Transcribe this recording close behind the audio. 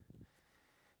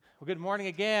Well, good morning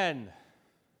again.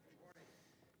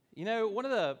 You know, one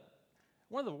of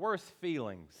the worst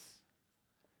feelings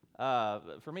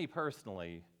for me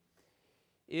personally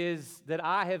is that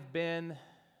I have been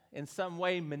in some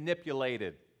way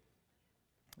manipulated.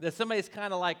 That somebody's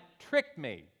kind of like tricked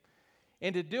me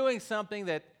into doing something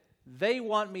that they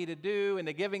want me to do,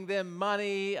 into giving them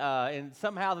money, and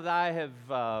somehow that I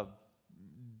have,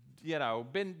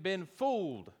 been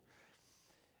fooled.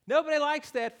 Nobody likes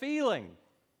that feeling.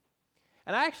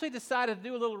 And I actually decided to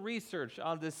do a little research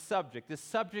on this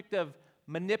subject of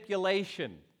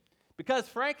manipulation, because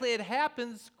frankly, it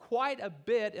happens quite a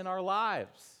bit in our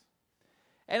lives.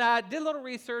 And I did a little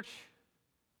research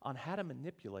on how to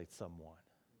manipulate someone.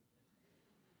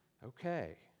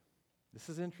 Okay, this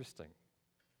is interesting.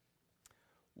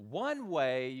 One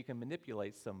way you can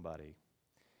manipulate somebody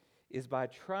is by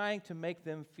trying to make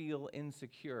them feel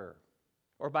insecure,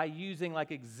 or by using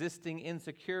like existing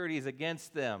insecurities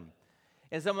against them.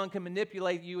 And someone can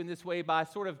manipulate you in this way by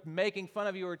sort of making fun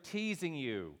of you or teasing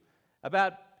you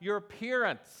about your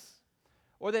appearance.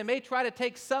 Or they may try to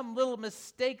take some little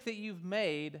mistake that you've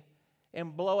made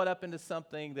and blow it up into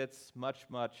something that's much,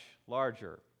 much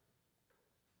larger.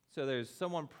 So there's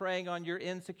someone preying on your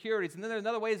insecurities. And then there's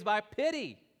another way is by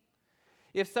pity.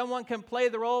 If someone can play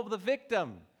the role of the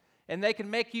victim and they can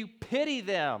make you pity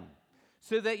them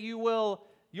so that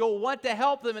you'll want to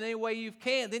help them in any way you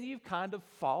can, then you've kind of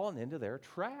fallen into their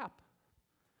trap.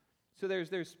 So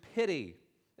there's pity.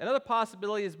 Another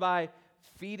possibility is by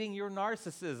feeding your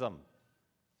narcissism.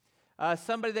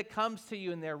 Somebody that comes to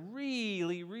you and they're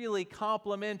really, really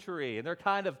complimentary, and they're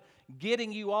kind of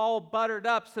getting you all buttered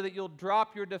up so that you'll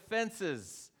drop your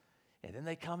defenses. And then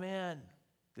they come in.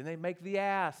 Then they make the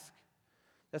ask.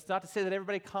 That's not to say that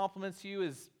everybody compliments you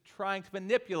is trying to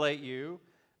manipulate you,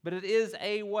 but it is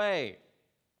a way.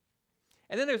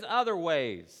 And then there's other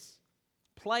ways.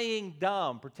 Playing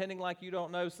dumb, pretending like you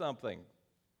don't know something.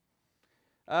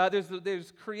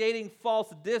 There's creating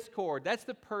false discord. That's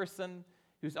the person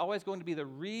who's always going to be the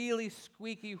really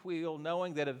squeaky wheel,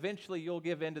 knowing that eventually you'll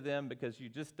give in to them because you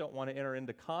just don't want to enter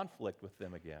into conflict with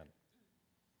them again.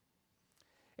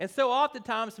 And so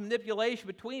oftentimes manipulation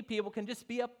between people can just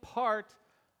be a part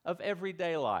of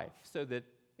everyday life, so that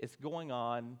it's going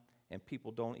on and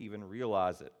people don't even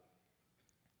realize it.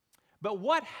 But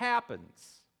what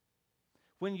happens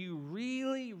when you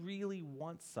really, really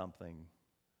want something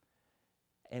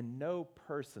and no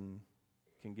person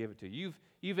can give it to you?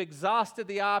 You've exhausted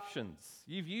the options.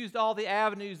 You've used all the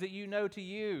avenues that you know to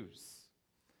use.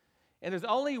 And there's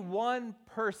only one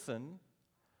person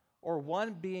or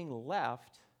one being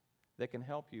left that can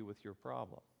help you with your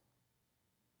problem.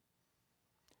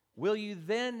 Will you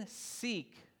then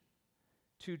seek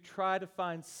to try to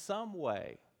find some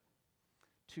way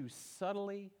to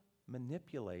subtly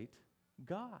manipulate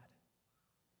God?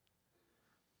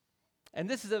 And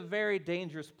this is a very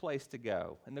dangerous place to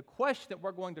go. And the question that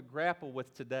we're going to grapple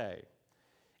with today,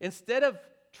 instead of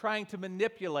trying to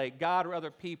manipulate God or other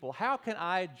people, how can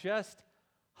I just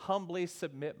humbly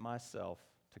submit myself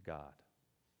to God?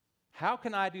 How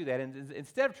can I do that? And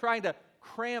instead of trying to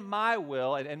cram my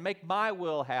will and make my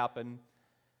will happen,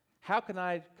 how can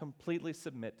I completely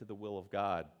submit to the will of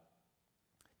God?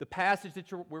 The passage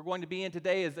that we're going to be in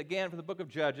today is, again, from the book of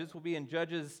Judges. We'll be in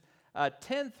Judges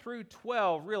 10 through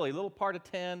 12, really, a little part of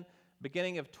 10,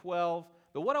 beginning of 12.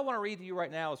 But what I want to read to you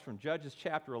right now is from Judges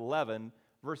chapter 11,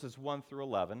 verses 1 through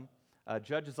 11.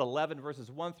 Judges 11,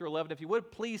 verses 1 through 11. If you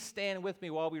would, please stand with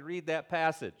me while we read that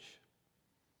passage.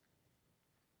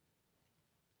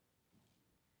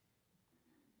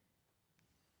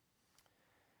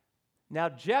 Now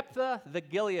Jephthah the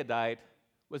Gileadite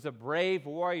was a brave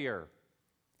warrior.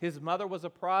 His mother was a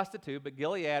prostitute, but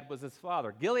Gilead was his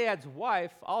father. Gilead's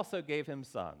wife also gave him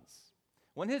sons.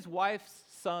 When his wife's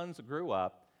sons grew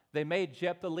up, they made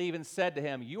Jephthah leave and said to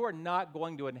him, "You are not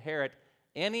going to inherit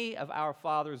any of our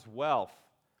father's wealth,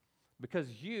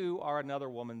 because you are another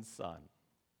woman's son."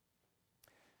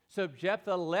 So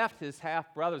Jephthah left his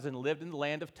half-brothers and lived in the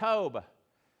land of Tob.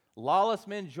 Lawless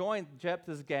men joined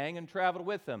Jephthah's gang and traveled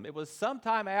with him. It was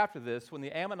sometime after this when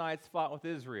the Ammonites fought with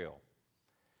Israel.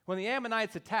 When the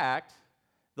Ammonites attacked,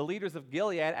 the leaders of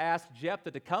Gilead asked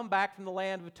Jephthah to come back from the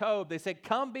land of Tob. They said,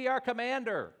 "Come be our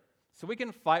commander so we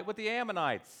can fight with the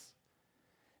Ammonites."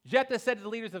 Jephthah said to the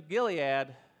leaders of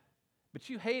Gilead, "But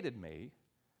you hated me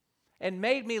and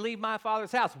made me leave my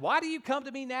father's house. Why do you come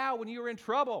to me now when you are in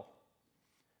trouble?"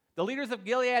 The leaders of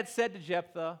Gilead said to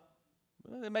Jephthah,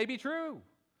 "Well, it may be true,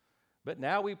 but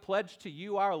now we pledge to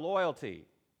you our loyalty.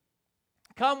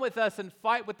 Come with us and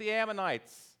fight with the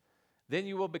Ammonites. Then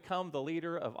you will become the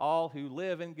leader of all who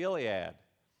live in Gilead."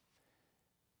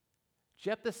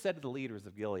 Jephthah said to the leaders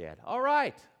of Gilead, all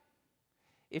right,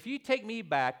 if you take me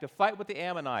back to fight with the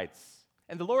Ammonites,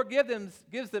 and the Lord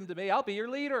gives them to me, I'll be your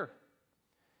leader.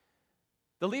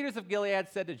 The leaders of Gilead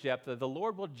said to Jephthah, the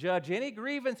Lord will judge any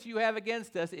grievance you have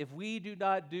against us if we do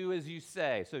not do as you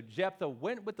say. So Jephthah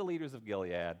went with the leaders of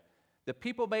Gilead. The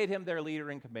people made him their leader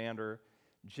and commander.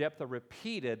 Jephthah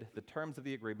repeated the terms of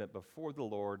the agreement before the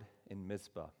Lord in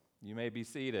Mizpah. You may be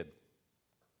seated.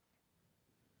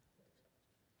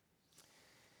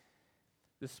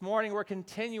 This morning we're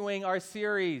continuing our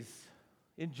series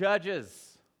in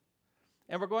Judges.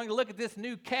 And we're going to look at this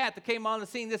new cat that came on the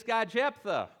scene, this guy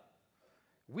Jephthah.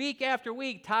 Week after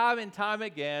week, time and time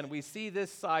again, we see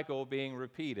this cycle being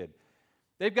repeated.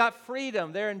 They've got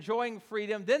freedom. They're enjoying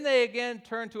freedom. Then they again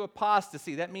turn to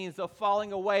apostasy. That means they're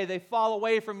falling away. They fall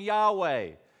away from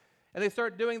Yahweh. And they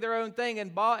start doing their own thing,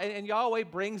 and Yahweh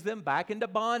brings them back into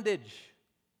bondage.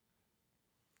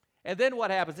 And then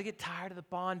what happens? They get tired of the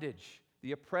bondage,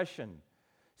 the oppression.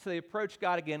 So they approach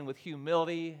God again with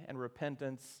humility and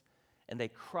repentance, and they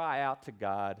cry out to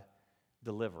God,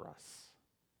 deliver us.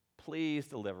 Please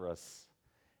deliver us.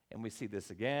 And we see this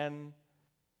again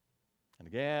and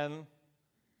again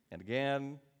and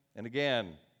again and again.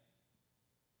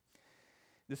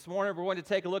 This morning we're going to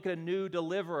take a look at a new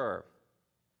deliverer,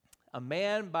 a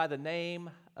man by the name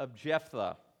of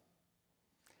Jephthah.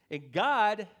 And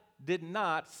God did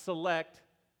not select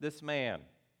this man.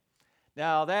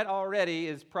 Now that already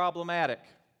is problematic.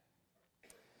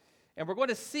 And we're going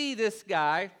to see this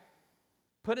guy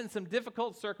put in some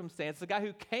difficult circumstances, a guy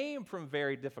who came from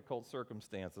very difficult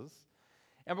circumstances.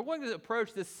 And we're going to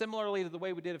approach this similarly to the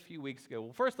way we did a few weeks ago.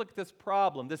 We'll first look at this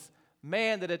problem, this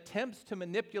man that attempts to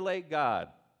manipulate God.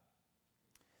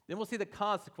 Then we'll see the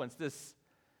consequence, this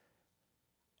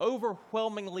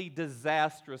overwhelmingly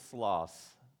disastrous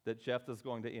loss that Jephthah is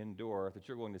going to endure, that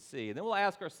you're going to see. And then we'll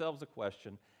ask ourselves a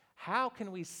question, how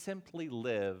can we simply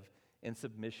live in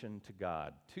submission to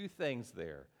God? Two things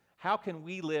there. How can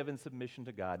we live in submission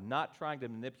to God, not trying to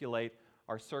manipulate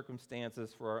our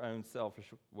circumstances for our own selfish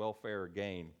welfare or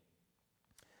gain?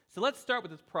 So let's start with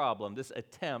this problem, this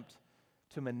attempt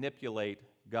to manipulate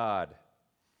God.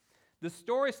 The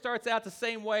story starts out the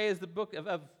same way as the book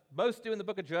of most do in the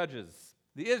book of Judges.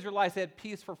 The Israelites had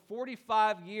peace for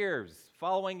 45 years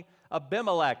following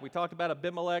Abimelech. We talked about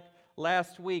Abimelech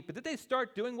last week. But did they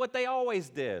start doing what they always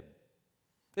did?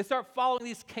 They start following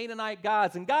these Canaanite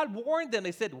gods. And God warned them.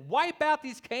 They said, wipe out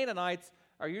these Canaanites,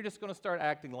 or you're just going to start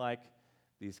acting like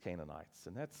these Canaanites.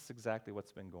 And that's exactly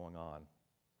what's been going on.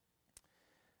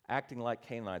 Acting like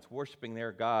Canaanites, worshiping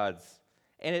their gods.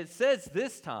 And it says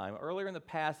this time, earlier in the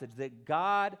passage, that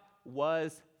God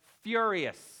was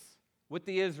furious with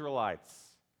the Israelites.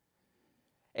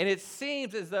 And it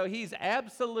seems as though he's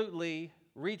absolutely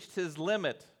reached his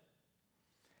limit.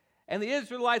 And the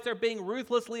Israelites are being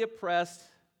ruthlessly oppressed.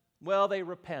 Well, they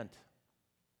repent.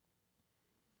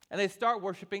 And they start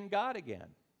worshiping God again.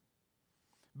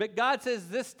 But God says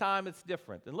this time it's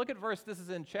different. And look at this is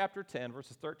in chapter 10,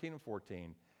 verses 13 and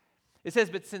 14. It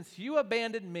says, but since you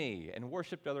abandoned me and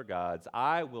worshiped other gods,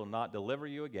 I will not deliver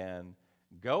you again.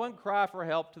 Go and cry for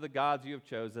help to the gods you have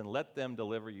chosen. Let them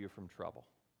deliver you from trouble.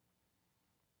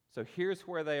 So here's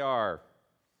where they are.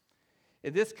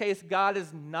 In this case, God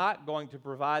is not going to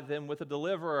provide them with a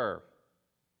deliverer.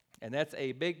 And that's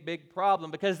a big, big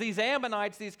problem because these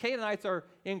Ammonites, these Canaanites are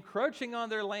encroaching on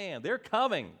their land. They're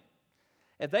coming.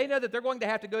 And they know that they're going to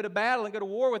have to go to battle and go to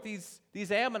war with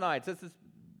these Ammonites. This is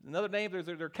another name,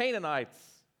 they're Canaanites.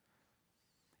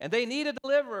 And they need a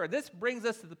deliverer. This brings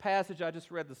us to the passage I just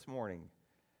read this morning.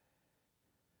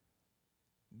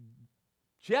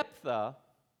 Jephthah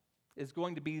is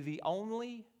going to be the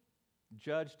only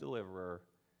judge-deliverer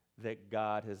that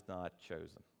God has not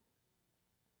chosen.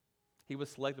 He was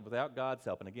selected without God's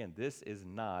help. And again, this is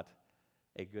not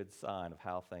a good sign of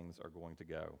how things are going to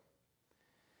go.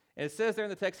 And it says there in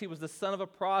the text, he was the son of a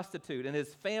prostitute. And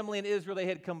his family in Israel, they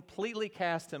had completely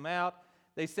cast him out.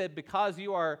 They said, because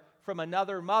you are from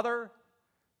another mother,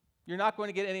 you're not going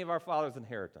to get any of our father's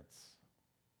inheritance.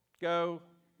 Go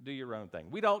do your own thing.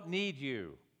 We don't need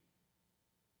you.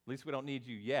 At least we don't need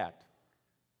you yet.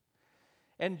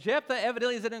 And Jephthah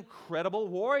evidently is an incredible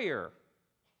warrior.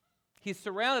 He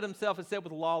surrounded himself, it said,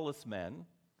 with lawless men.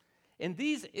 And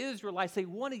these Israelites, they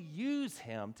want to use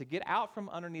him to get out from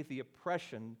underneath the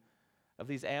oppression of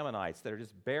these Ammonites that are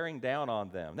just bearing down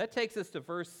on them. That takes us to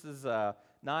verses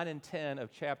 9 and 10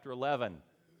 of chapter 11.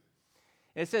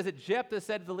 And it says that Jephthah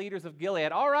said to the leaders of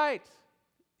Gilead, all right.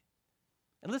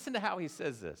 And listen to how he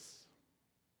says this.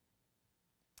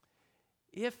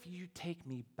 If you take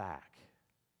me back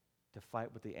to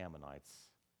fight with the Ammonites,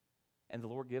 and the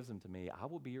Lord gives them to me, I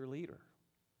will be your leader.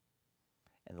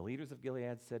 And the leaders of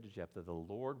Gilead said to Jephthah, the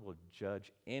Lord will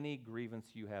judge any grievance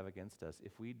you have against us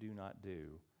if we do not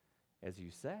do as you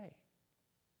say.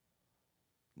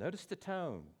 Notice the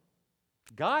tone.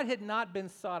 God had not been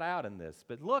sought out in this,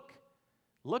 but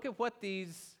look at what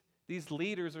these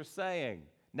leaders are saying.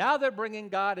 Now they're bringing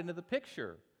God into the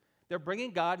picture. They're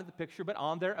bringing God into the picture, but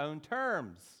on their own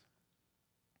terms.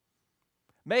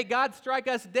 May God strike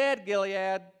us dead,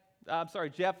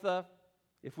 Jephthah,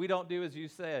 if we don't do as you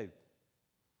say.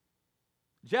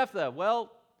 Jephthah,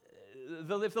 well,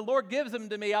 if the Lord gives him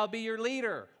to me, I'll be your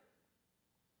leader.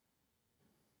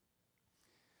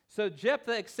 So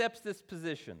Jephthah accepts this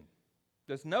position.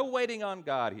 There's no waiting on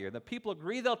God here. The people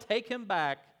agree they'll take him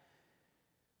back,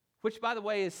 which, by the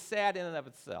way, is sad in and of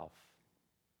itself.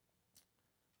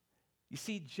 You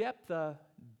see, Jephthah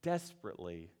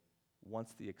desperately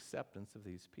wants the acceptance of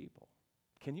these people.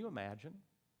 Can you imagine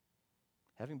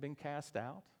having been cast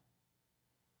out?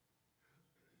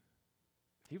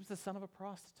 He was the son of a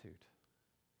prostitute.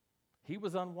 He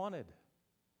was unwanted.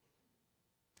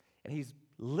 And he's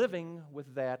living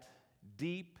with that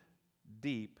deep,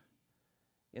 deep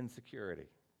insecurity.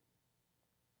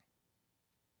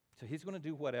 So he's going to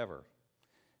do whatever.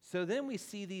 So then we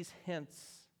see these hints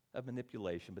of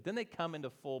manipulation, but then they come into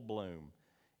full bloom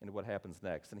into what happens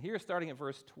next. And here, starting at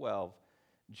verse 12,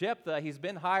 Jephthah, he's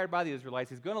been hired by the Israelites.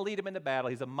 He's going to lead them into battle.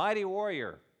 He's a mighty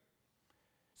warrior.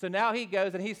 So now he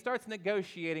goes and he starts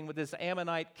negotiating with this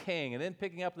Ammonite king. And then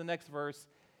picking up the next verse,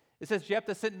 it says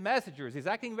Jephthah sent messengers. He's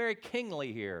acting very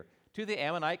kingly here to the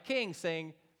Ammonite king,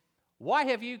 saying, why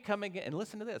have you come against, and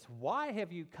listen to this, why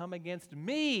have you come against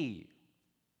me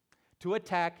to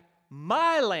attack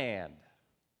my land?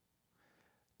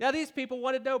 Now these people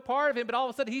wanted no part of him, but all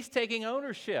of a sudden he's taking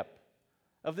ownership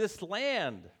of this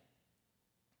land.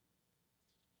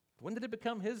 When did it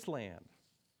become his land?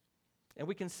 And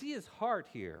we can see his heart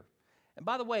here. And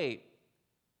by the way,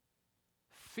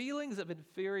 feelings of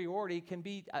inferiority can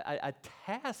be a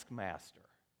taskmaster.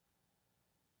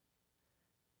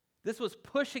 This was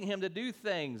pushing him to do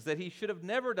things that he should have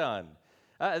never done.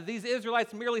 These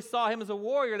Israelites merely saw him as a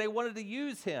warrior. They wanted to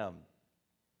use him.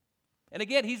 And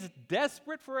again, he's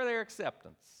desperate for their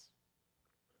acceptance.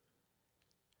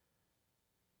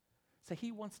 So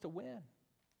he wants to win.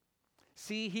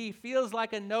 See, he feels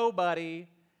like a nobody,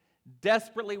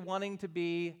 desperately wanting to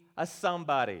be a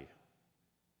somebody.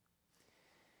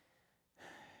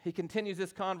 He continues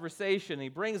this conversation. He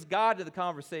brings God to the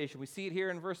conversation. We see it here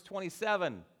in verse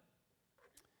 27.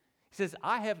 He says,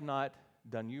 I have not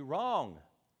done you wrong,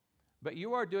 but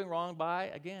you are doing wrong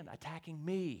by, again, attacking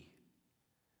me.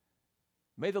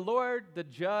 May the Lord, the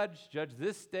judge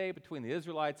this day between the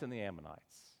Israelites and the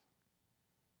Ammonites.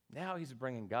 Now he's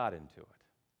bringing God into it.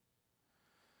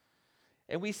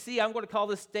 And we see, I'm going to call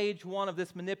this stage one of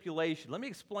this manipulation. Let me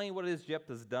explain what it is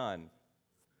Jephthah's done.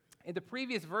 In the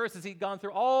previous verses, he'd gone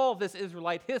through all this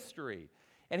Israelite history.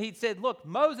 And he'd said, look,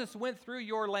 Moses went through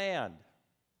your land.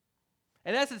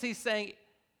 In essence, he's saying,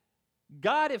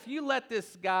 God, if you let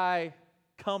this guy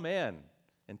come in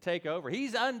and take over,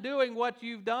 he's undoing what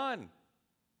you've done.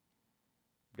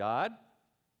 God,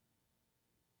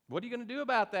 what are you going to do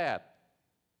about that?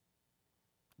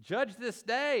 Judge this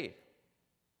day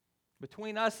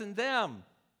between us and them.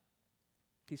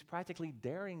 He's practically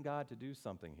daring God to do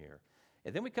something here.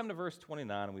 And then we come to verse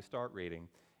 29 and we start reading.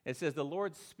 It says, the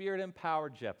Lord's Spirit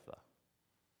empowered Jephthah.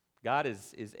 God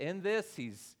is in this.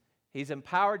 He's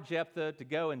empowered Jephthah to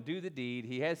go and do the deed.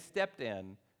 He has stepped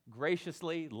in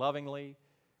graciously, lovingly.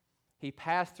 He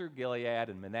passed through Gilead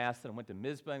and Manasseh and went to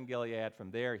Mizpah and Gilead. From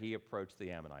there, he approached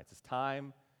the Ammonites. It's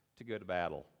time to go to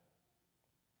battle.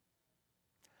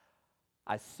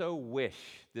 I so wish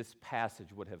this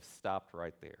passage would have stopped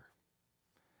right there.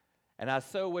 And I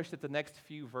so wish that the next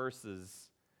few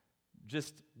verses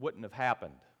just wouldn't have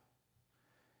happened.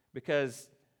 Because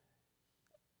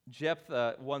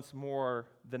Jephthah wants more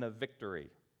than a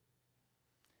victory.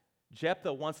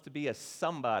 Jephthah wants to be a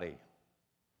somebody.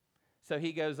 So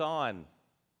he goes on.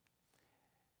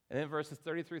 And then verses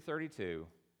 30 through 32,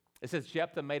 it says,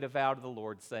 Jephthah made a vow to the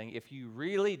Lord, saying, if you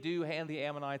really do hand the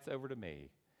Ammonites over to me,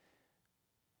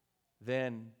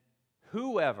 then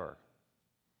whoever,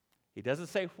 he doesn't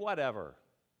say whatever,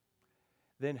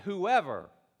 then whoever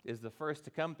is the first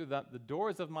to come through the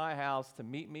doors of my house to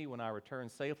meet me when I return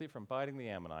safely from fighting the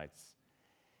Ammonites,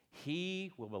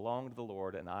 he will belong to the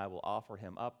Lord, and I will offer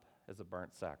him up as a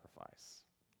burnt sacrifice.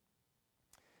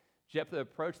 Jephthah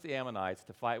approached the Ammonites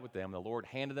to fight with them. The Lord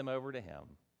handed them over to him.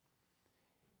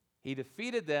 He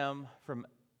defeated them from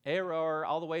Aroer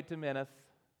all the way to Minnith,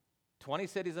 20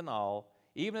 cities in all.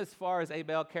 Even as far as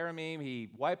Abel Keramim, he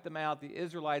wiped them out. The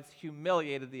Israelites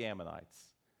humiliated the Ammonites.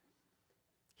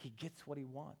 He gets what he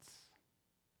wants.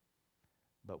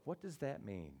 But what does that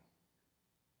mean?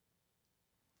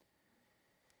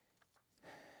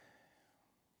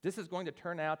 This is going to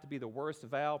turn out to be the worst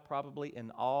vow probably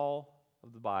in all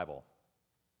of the Bible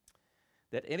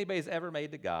that anybody's ever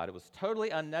made to God. It was totally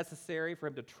unnecessary for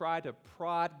him to try to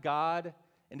prod God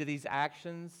into these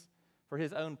actions for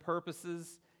his own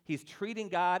purposes. He's treating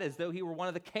God as though he were one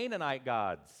of the Canaanite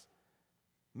gods,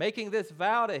 making this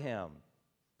vow to him.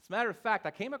 As a matter of fact,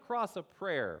 I came across a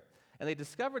prayer, and they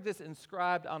discovered this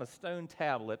inscribed on a stone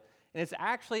tablet, and it's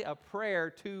actually a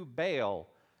prayer to Baal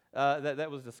that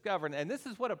was discovered. And this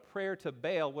is what a prayer to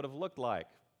Baal would have looked like.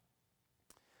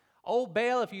 O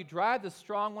Baal, if you drive the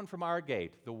strong one from our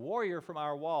gate, the warrior from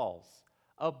our walls,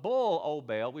 a bull, O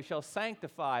Baal, we shall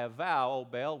sanctify, a vow, O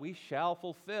Baal, we shall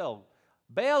fulfill.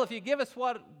 Baal, if you give us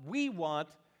what we want,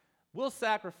 we'll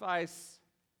sacrifice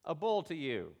a bull to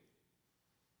you.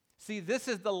 See, this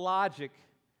is the logic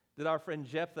that our friend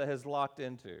Jephthah has locked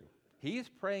into. He's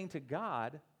praying to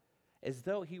God as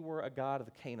though he were a god of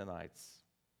the Canaanites.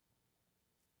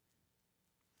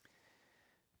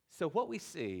 So what we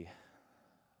see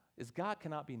is God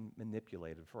cannot be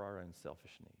manipulated for our own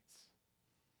selfish needs.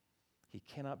 He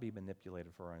cannot be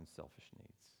manipulated for our own selfish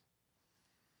needs.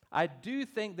 I do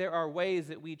think there are ways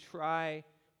that we try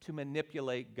to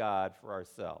manipulate God for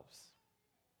ourselves.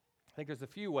 I think there's a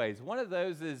few ways. One of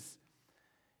those is,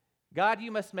 God,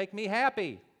 you must make me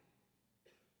happy.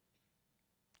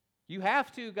 You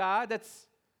have to, God.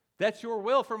 That's your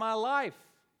will for my life,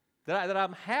 that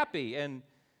I'm happy. And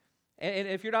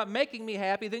if you're not making me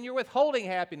happy, then you're withholding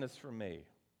happiness from me.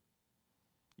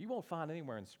 You won't find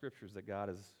anywhere in Scriptures that God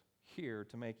is here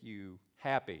to make you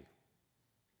happy.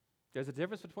 There's a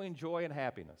difference between joy and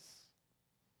happiness.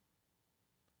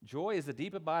 Joy is the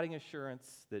deep abiding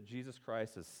assurance that Jesus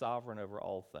Christ is sovereign over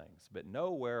all things. But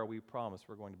nowhere are we promised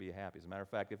we're going to be happy. As a matter of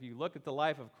fact, if you look at the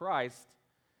life of Christ,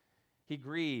 he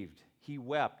grieved, he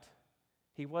wept,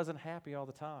 he wasn't happy all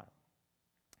the time.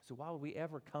 So why would we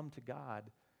ever come to God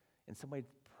in some way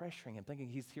pressuring him, thinking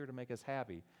he's here to make us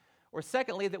happy? Or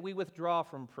secondly, that we withdraw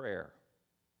from prayer.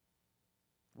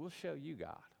 We'll show you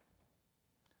God.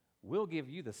 We'll give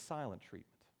you the silent treatment.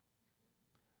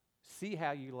 See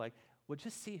how you like. Well,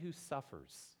 just see who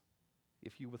suffers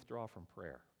if you withdraw from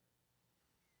prayer.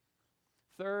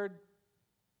 Third,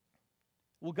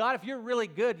 well, God, if you're really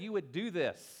good, you would do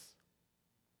this.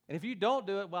 And if you don't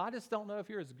do it, well, I just don't know if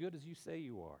you're as good as you say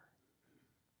you are.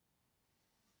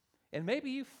 And maybe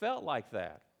you felt like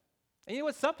that. And you know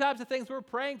what? Sometimes the things we're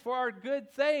praying for are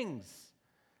good things.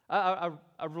 A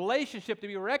relationship to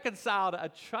be reconciled, a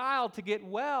child to get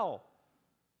well,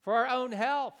 for our own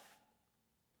health.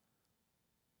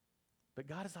 But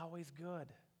God is always good.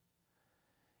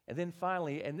 And then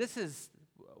finally, and this is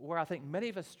where I think many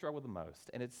of us struggle the most,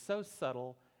 and it's so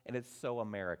subtle and it's so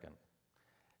American,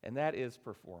 and that is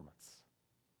performance.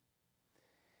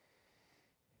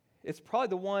 It's probably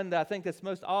the one that I think that's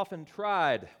most often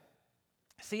tried.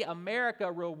 See, America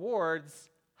rewards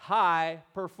high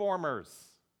performers.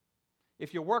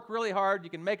 If you work really hard,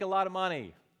 you can make a lot of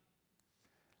money.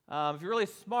 If you're really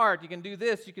smart, you can do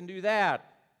this, you can do that.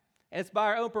 And it's by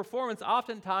our own performance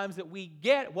oftentimes that we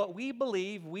get what we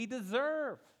believe we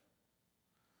deserve.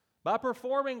 By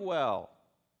performing well.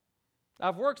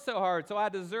 I've worked so hard, so I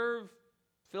deserve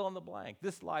fill in the blank,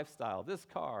 this lifestyle, this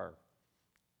car,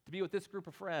 to be with this group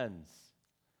of friends.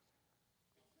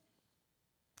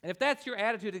 And if that's your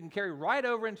attitude, it can carry right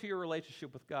over into your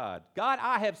relationship with God. God,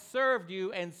 I have served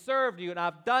you, and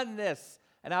I've done this,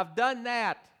 and I've done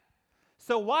that.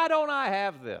 So why don't I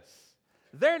have this?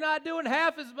 They're not doing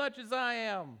half as much as I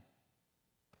am.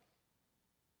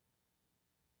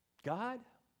 God,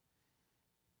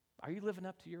 are you living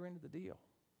up to your end of the deal?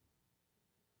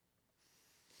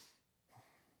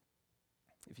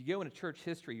 If you go into church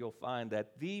history, you'll find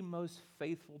that the most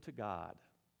faithful to God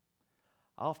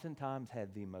oftentimes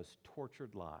had the most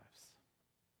tortured lives.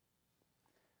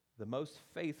 The most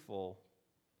faithful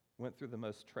went through the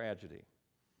most tragedy.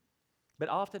 But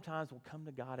oftentimes we'll come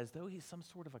to God as though he's some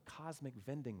sort of a cosmic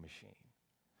vending machine.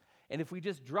 And if we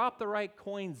just drop the right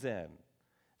coins in,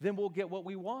 then we'll get what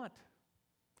we want.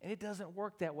 And it doesn't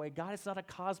work that way. God is not a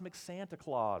cosmic Santa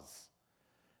Claus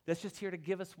that's just here to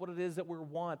give us what it is that we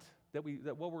want, that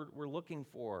what we're looking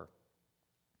for.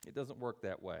 It doesn't work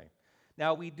that way.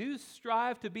 Now, we do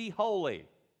strive to be holy.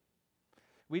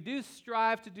 We do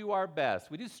strive to do our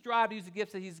best. We do strive to use the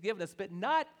gifts that he's given us, but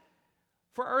not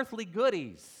for earthly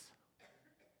goodies.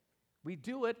 We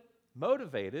do it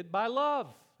motivated by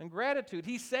love and gratitude.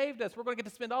 He saved us. We're going to get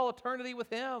to spend all eternity with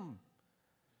him.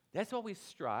 That's why we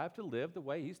strive to live the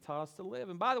way he's taught us to live.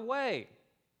 And by the way,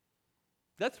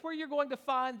 that's where you're going to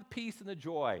find the peace and the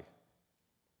joy,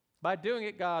 by doing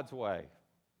it God's way.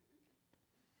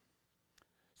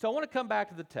 So I want to come back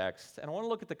to the text, and I want to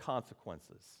look at the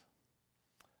consequences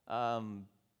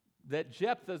that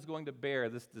Jephthah is going to bear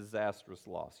this disastrous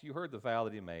loss. You heard the vow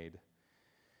that he made.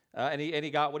 And he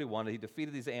got what he wanted. He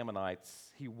defeated these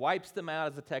Ammonites. He wipes them out,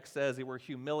 as the text says. They were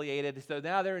humiliated. So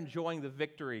now they're enjoying the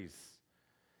victories.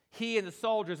 He and the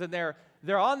soldiers, and they're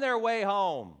on their way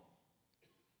home.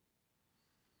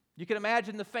 You can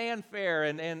imagine the fanfare,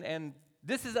 and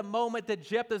this is a moment that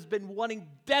Jephthah's been wanting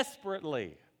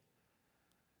desperately.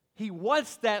 He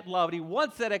wants that love, he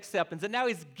wants that acceptance, and now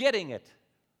he's getting it.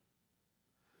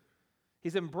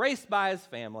 He's embraced by his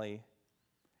family,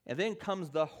 and then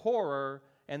comes the horror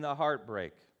and the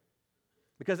heartbreak.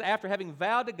 Because after having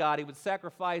vowed to God he would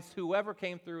sacrifice whoever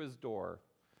came through his door,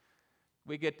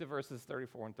 we get to verses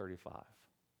 34 and 35.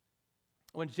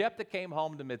 When Jephthah came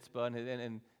home to Mizpah,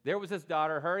 and there was his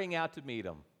daughter hurrying out to meet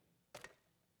him,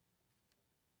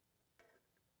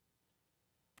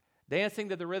 dancing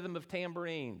to the rhythm of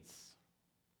tambourines.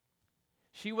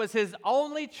 She was his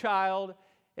only child.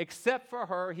 Except for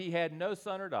her, he had no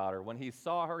son or daughter. When he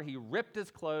saw her, he ripped his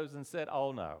clothes and said,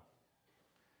 "Oh no,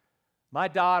 my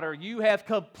daughter, you have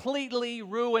completely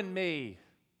ruined me.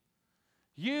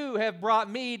 You have brought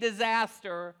me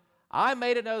disaster. I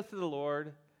made an oath to the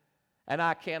Lord, and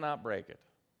I cannot break it."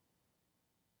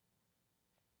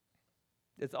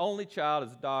 His only child,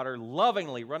 his daughter,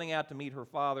 lovingly running out to meet her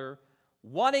father,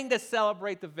 wanting to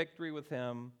celebrate the victory with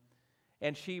him,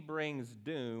 and she brings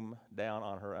doom down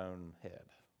on her own head.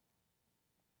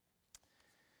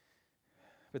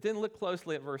 But then look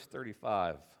closely at verse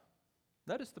 35.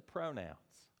 Notice the pronouns.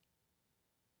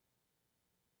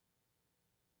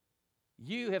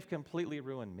 You have completely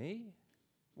ruined me?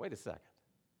 Wait a second.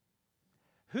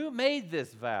 Who made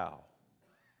this vow?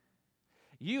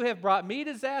 You have brought me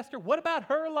disaster? What about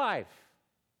her life?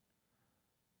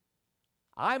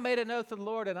 I made an oath to the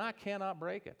Lord, and I cannot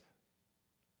break it.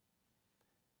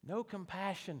 No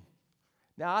compassion.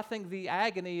 Now, I think the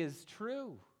agony is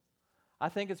true. I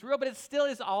think it's real, but it still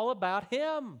is all about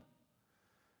him.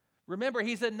 Remember,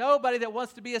 he's a nobody that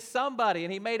wants to be a somebody,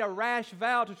 and he made a rash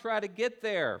vow to try to get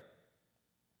there.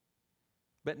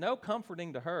 But no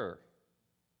comforting to her.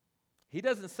 He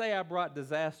doesn't say, I brought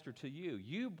disaster to you.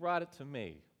 You brought it to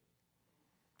me.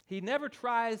 He never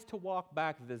tries to walk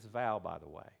back this vow, by the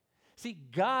way. See,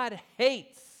 God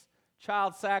hates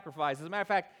child sacrifice. As a matter of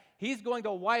fact, he's going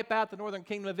to wipe out the northern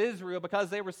kingdom of Israel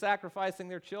because they were sacrificing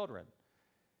their children.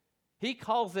 He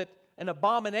calls it an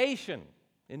abomination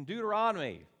in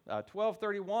Deuteronomy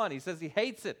 12:31. He says he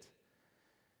hates it.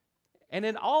 And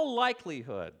in all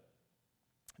likelihood,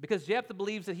 because Jephthah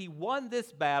believes that he won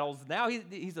this battle, now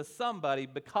he's a somebody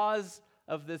because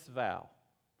of this vow.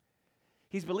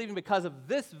 He's believing because of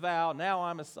this vow, now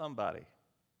I'm a somebody.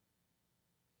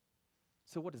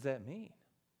 So what does that mean?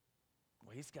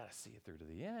 Well, he's got to see it through to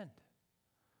the end.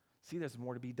 See, there's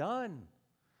more to be done.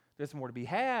 There's more to be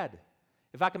had.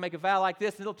 If I can make a vow like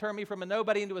this, and it'll turn me from a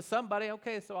nobody into a somebody,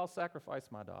 okay, so I'll sacrifice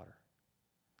my daughter.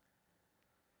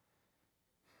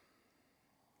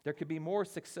 There could be more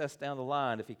success down the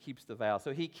line if he keeps the vow.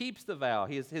 So he keeps the vow.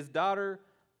 His daughter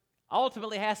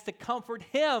ultimately has to comfort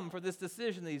him for this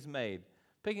decision that he's made.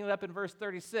 Picking it up in verse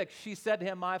 36, she said to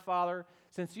him, my father,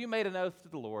 since you made an oath to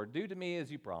the Lord, do to me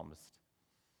as you promised.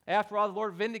 After all, the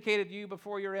Lord vindicated you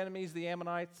before your enemies, the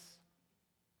Ammonites.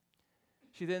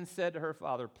 She then said to her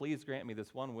father, please grant me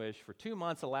this one wish. For 2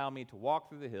 months, allow me to walk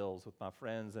through the hills with my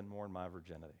friends and mourn my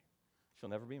virginity. She'll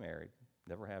never be married,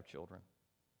 never have children.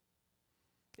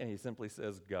 And he simply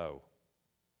says, go.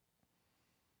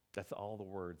 That's all the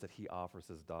words that he offers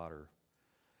his daughter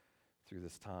through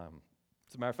this time.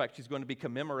 As a matter of fact, she's going to be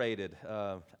commemorated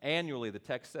annually. The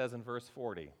text says in verse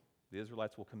 40, the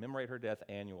Israelites will commemorate her death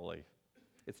annually.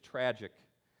 It's tragic.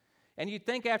 And you'd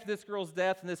think after this girl's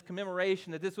death and this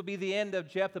commemoration that this would be the end of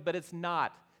Jephthah, but it's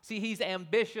not. See, he's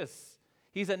ambitious.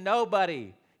 He's a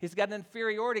nobody. He's got an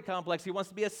inferiority complex. He wants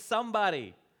to be a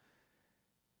somebody.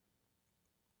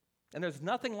 And there's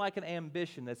nothing like an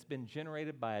ambition that's been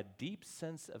generated by a deep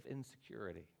sense of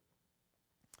insecurity.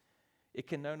 It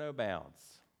can know no bounds.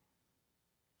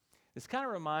 This kind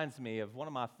of reminds me of one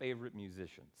of my favorite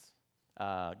musicians.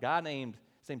 A guy named,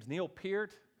 his name's Neil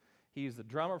Peart. He's the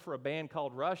drummer for a band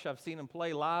called Rush. I've seen him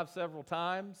play live several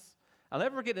times. I'll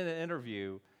never forget in an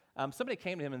interview, somebody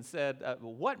came to him and said,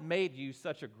 what made you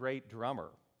such a great drummer?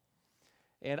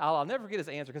 And I'll never forget his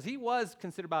answer, because he was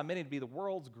considered by many to be the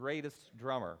world's greatest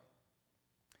drummer.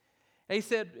 And he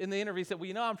said, in the interview, he said, well,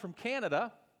 you know, I'm from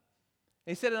Canada,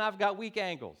 He said, and I've got weak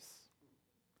ankles.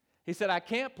 He said, I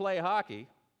can't play hockey.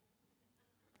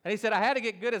 And he said, I had to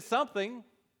get good at something.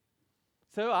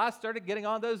 So I started getting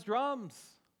on those drums.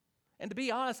 And to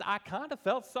be honest, I kind of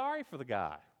felt sorry for the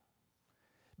guy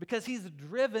because he's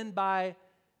driven by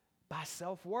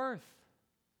self-worth.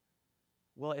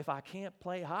 Well, if I can't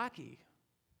play hockey,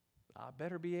 I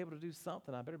better be able to do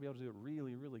something. I better be able to do it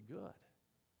really, really good.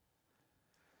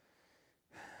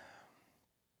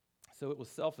 So it was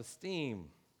self-esteem.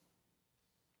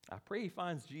 I pray he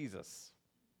finds Jesus.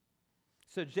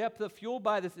 So Jephthah, fueled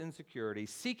by this insecurity,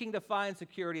 seeking to find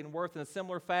security and worth in a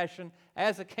similar fashion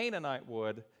as a Canaanite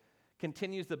would,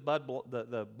 continues the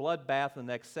bloodbath in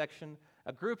the next section.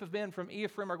 A group of men from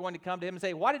Ephraim are going to come to him and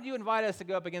say, why did you invite us to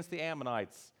go up against the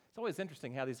Ammonites? It's always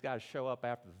interesting how these guys show up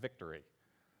after the victory.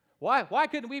 Why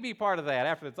couldn't we be part of that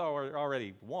after it's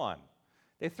already won?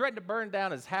 They threatened to burn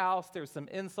down his house. There were some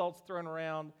insults thrown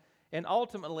around. And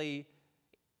ultimately,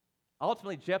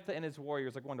 Jephthah and his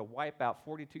warriors are going to wipe out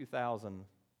 42,000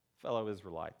 fellow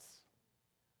Israelites.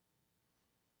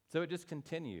 So it just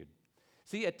continued.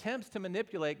 See, attempts to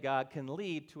manipulate God can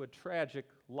lead to a tragic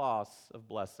loss of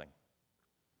blessing.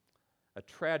 A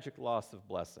tragic loss of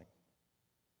blessing.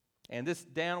 And this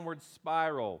downward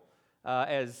spiral,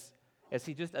 as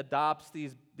he just adopts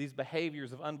these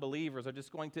behaviors of unbelievers, are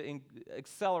just going to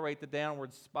accelerate the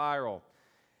downward spiral.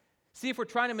 See, if we're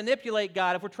trying to manipulate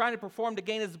God, if we're trying to perform to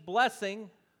gain his blessing,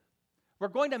 we're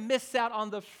going to miss out on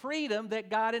the freedom that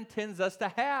God intends us to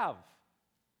have.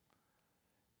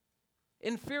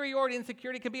 Inferiority and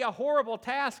insecurity can be a horrible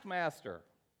taskmaster.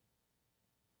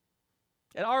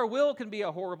 And our will can be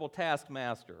a horrible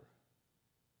taskmaster.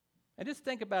 And just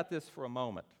think about this for a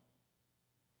moment.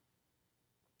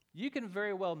 You can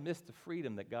very well miss the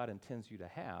freedom that God intends you to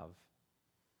have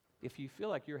if you feel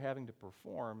like you're having to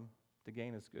perform to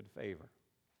gain his good favor.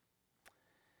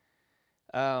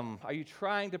 Are you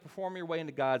trying to perform your way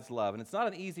into God's love? And it's not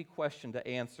an easy question to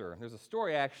answer. There's a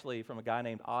story actually from a guy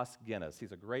named Os Guinness.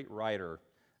 He's a great writer.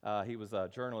 He was a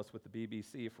journalist with the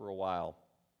BBC for a while.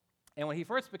 And when he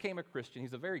first became a Christian,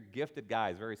 he's a very gifted guy.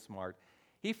 He's very smart.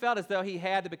 He felt as though he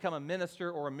had to become a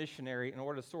minister or a missionary in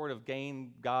order to sort of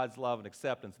gain God's love and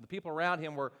acceptance. And the people around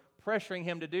him were pressuring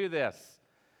him to do this.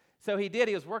 So he did.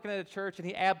 He was working at a church, and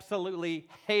he absolutely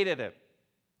hated it.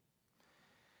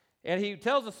 And he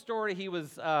tells a story. He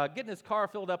was getting his car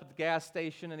filled up at the gas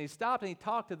station, and he stopped and he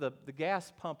talked to the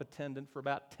gas pump attendant for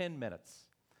about 10 minutes.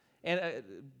 And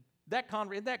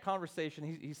in that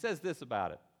conversation, he says this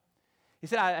about it. He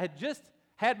said, I had just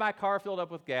had my car filled up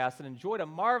with gas and enjoyed a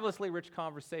marvelously rich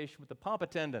conversation with the pump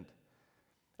attendant.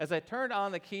 As I turned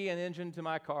on the key and engine to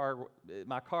my car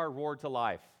roared to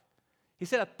life. He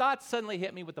said, a thought suddenly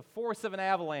hit me with the force of an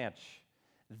avalanche.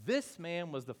 This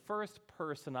man was the first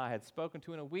person I had spoken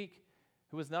to in a week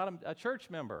who was not a church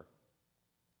member.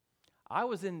 I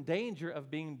was in danger of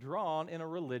being drawn in a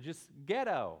religious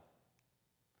ghetto.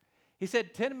 He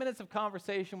said 10 minutes of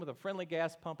conversation with a friendly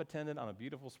gas pump attendant on a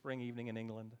beautiful spring evening in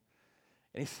England.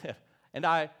 And he said, and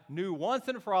I knew once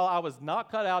and for all I was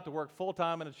not cut out to work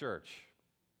full-time in a church.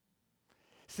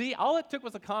 See, all it took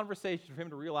was a conversation for him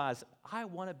to realize, I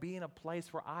want to be in a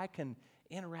place where I can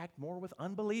interact more with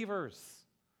unbelievers.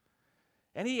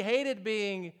 And he hated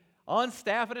being on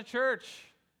staff at a church,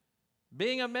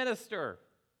 being a minister.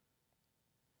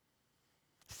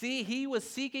 See, he was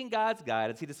seeking God's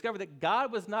guidance. He discovered that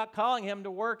God was not calling him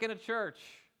to work in a church.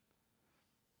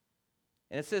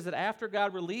 And it says that after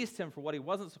God released him for what he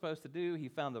wasn't supposed to do, he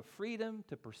found the freedom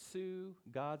to pursue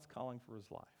God's calling for his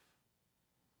life.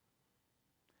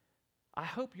 I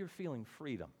hope you're feeling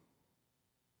freedom.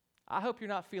 I hope you're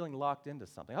not feeling locked into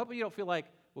something. I hope you don't feel like,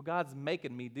 well, God's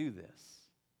making me do this.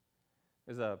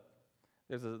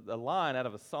 There's a line out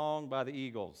of a song by the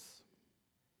Eagles.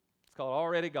 It's called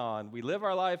Already Gone. We live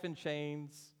our life in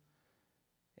chains,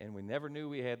 and we never knew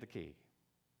we had the key.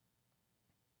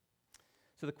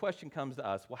 So the question comes to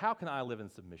us, well, how can I live in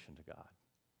submission to God?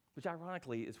 Which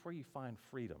ironically is where you find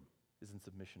freedom, is in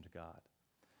submission to God.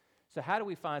 So how do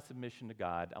we find submission to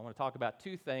God? I want to talk about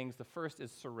two things. The first is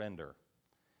surrender.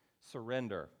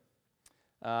 Surrender.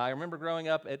 I remember growing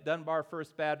up at Dunbar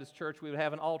First Baptist Church, we would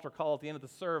have an altar call at the end of the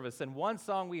service, and one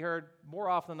song we heard more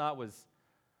often than not was,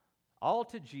 all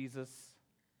to Jesus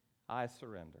I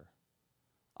surrender.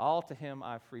 All to him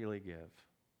I freely give.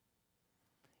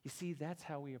 You see, that's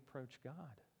how we approach God.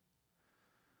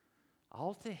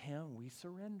 All to him we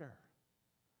surrender.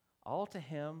 All to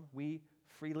him we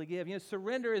freely give. You know,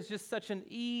 surrender is just such an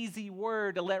easy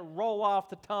word to let roll off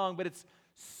the tongue, but it's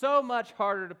so much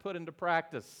harder to put into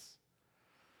practice.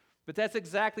 But that's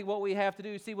exactly what we have to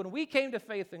do. See, when we came to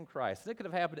faith in Christ, and it could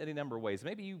have happened any number of ways.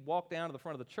 Maybe you walked down to the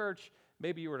front of the church.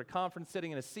 Maybe you were at a conference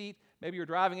sitting in a seat. Maybe you were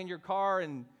driving in your car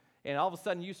and all of a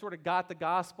sudden you sort of got the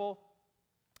gospel.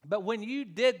 But when you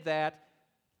did that,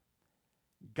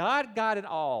 God got it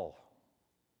all.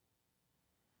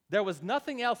 There was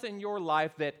nothing else in your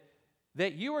life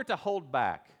that you were to hold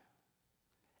back.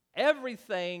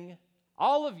 Everything,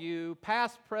 all of you,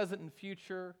 past, present, and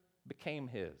future, became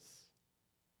His.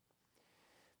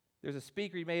 There's a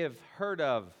speaker you may have heard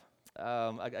of,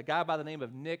 a guy by the name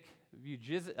of Nick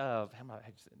Vujicic.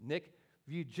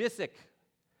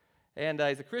 And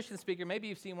he's a Christian speaker. Maybe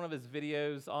you've seen one of his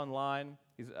videos online.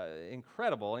 He's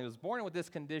incredible. And he was born with this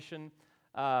condition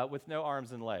with no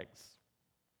arms and legs.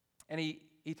 And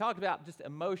he talked about just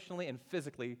emotionally and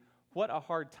physically what a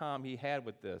hard time he had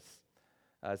with this.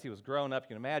 As he was growing up, you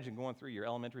can imagine going through your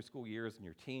elementary school years and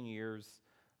your teen years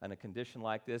in a condition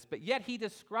like this. But yet he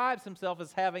describes himself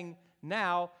as having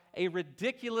now a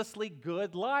ridiculously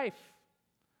good life.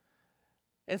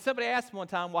 And somebody asked him one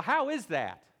time, well, how is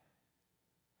that?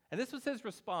 And this was his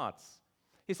response.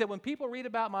 He said, when people read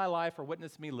about my life or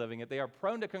witness me living it, they are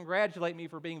prone to congratulate me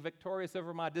for being victorious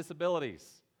over my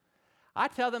disabilities. I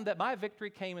tell them that my victory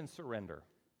came in surrender.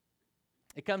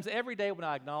 It comes every day when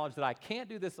I acknowledge that I can't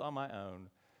do this on my own.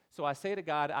 So I say to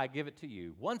God, I give it to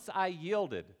you. Once I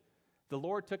yielded, the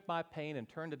Lord took my pain and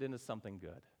turned it into something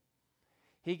good.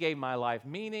 He gave my life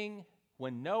meaning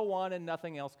when no one and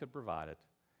nothing else could provide it.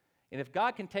 And if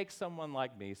God can take someone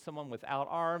like me, someone without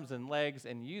arms and legs,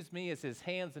 and use me as His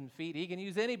hands and feet, He can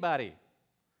use anybody.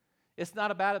 It's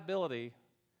not about ability.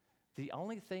 The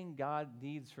only thing God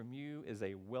needs from you is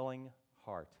a willing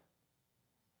heart.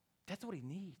 That's what He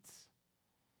needs.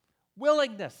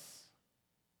 Willingness.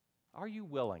 Are you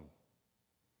willing?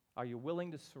 Are you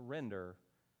willing to surrender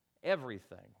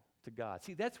everything to God?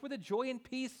 See, that's where the joy and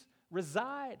peace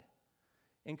reside,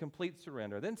 in complete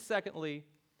surrender. Then secondly,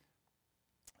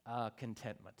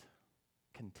 contentment.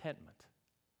 Contentment.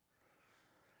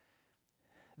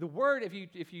 The word,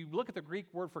 if you look at the Greek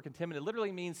word for contentment, it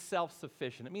literally means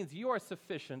self-sufficient. It means you are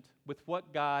sufficient with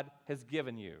what God has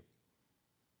given you,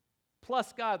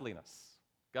 plus godliness.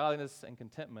 Godliness and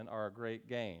contentment are a great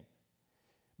gain.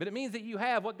 But it means that you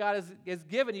have what God has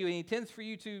given you, and He intends for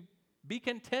you to be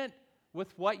content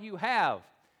with what you have.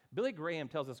 Billy Graham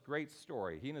tells this great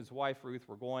story. He and his wife Ruth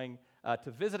were going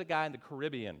to visit a guy in the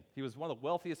Caribbean. He was one of the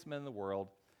wealthiest men in the world.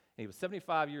 And he was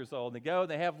 75 years old. And they go and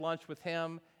they have lunch with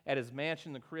him at his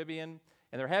mansion in the Caribbean.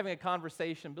 And they're having a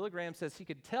conversation. Billy Graham says he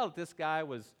could tell that this guy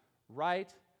was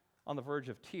right on the verge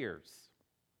of tears.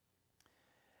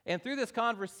 And through this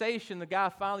conversation, the guy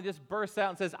finally just bursts out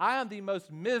and says, I am the most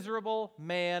miserable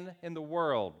man in the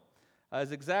world.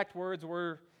 His exact words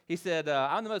were, he said,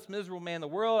 I'm the most miserable man in the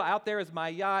world. Out there is my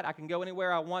yacht. I can go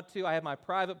anywhere I want to. I have my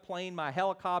private plane, my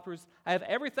helicopters. I have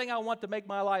everything I want to make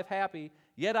my life happy.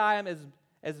 Yet I am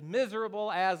as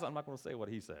miserable as, I'm not going to say what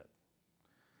he said,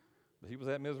 but he was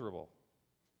that miserable.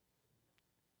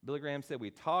 Billy Graham said,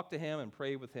 we talked to him and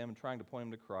prayed with him, trying to point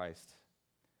him to Christ,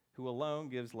 who alone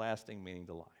gives lasting meaning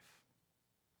to life.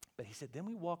 But he said, then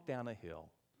we walked down a hill.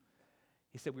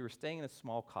 He said, we were staying in a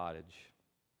small cottage.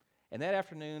 And that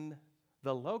afternoon,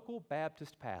 the local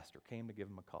Baptist pastor came to give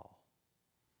him a call.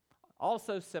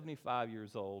 Also 75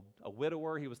 years old, a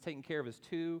widower. He was taking care of his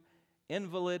two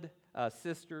invalid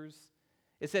sisters.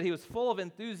 It said he was full of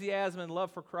enthusiasm and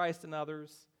love for Christ and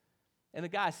others. And the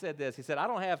guy said this. He said, I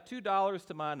don't have $2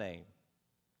 to my name.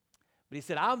 But he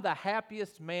said, I'm the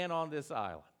happiest man on this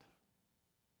island.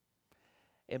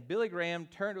 And Billy Graham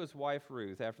turned to his wife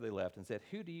Ruth after they left and said,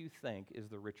 who do you think is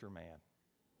the richer man?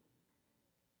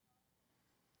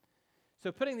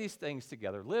 So putting these things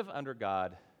together, live under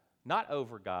God, not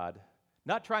over God,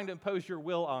 not trying to impose your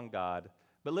will on God,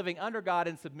 but living under God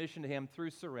in submission to Him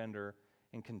through surrender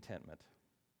and contentment.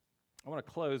 I want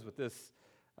to close with this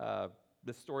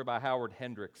story by Howard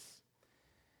Hendricks.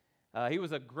 He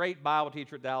was a great Bible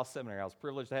teacher at Dallas Seminary. I was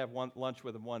privileged to have lunch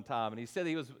with him one time, and he said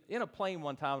he was in a plane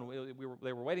one time, and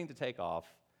they were waiting to take off,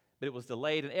 but it was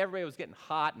delayed, and everybody was getting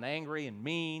hot and angry and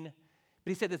mean.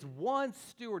 But he said this one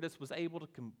stewardess was able to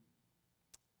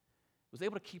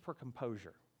keep her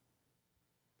composure.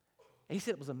 And he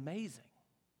said it was amazing.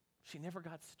 She never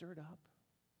got stirred up.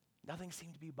 Nothing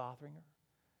seemed to be bothering her.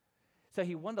 So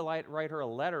he wanted to write her a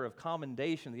letter of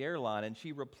commendation to the airline, and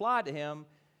she replied to him.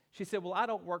 She said, well, I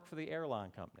don't work for the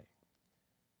airline company.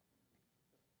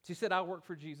 She said, I work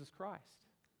for Jesus Christ.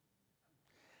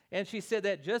 And she said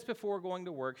that just before going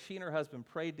to work, she and her husband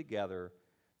prayed together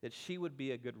that she would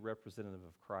be a good representative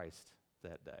of Christ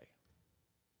that day.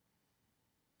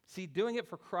 See, doing it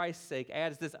for Christ's sake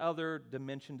adds this other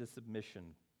dimension to submission,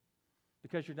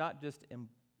 because you're not just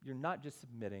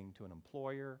submitting to an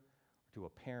employer, or to a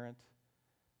parent,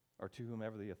 or to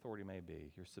whomever the authority may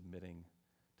be, you're submitting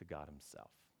to God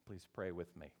himself. Please pray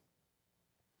with me.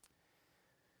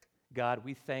 God,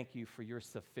 we thank you for your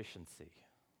sufficiency.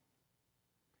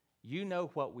 You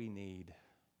know what we need.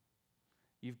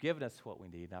 You've given us what we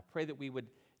need. And I pray that we would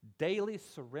daily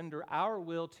surrender our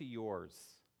will to yours,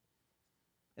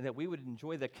 and that we would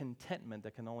enjoy the contentment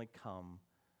that can only come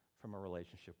from a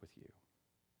relationship with you.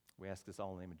 We ask this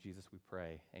all in the name of Jesus, we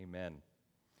pray. Amen.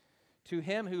 To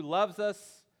him who loves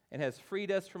us and has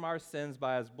freed us from our sins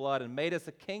by his blood and made us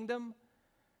a kingdom,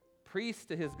 priest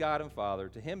to his God and Father,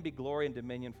 to him be glory and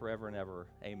dominion forever and ever.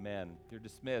 Amen. You're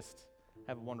dismissed.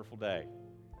 Have a wonderful day.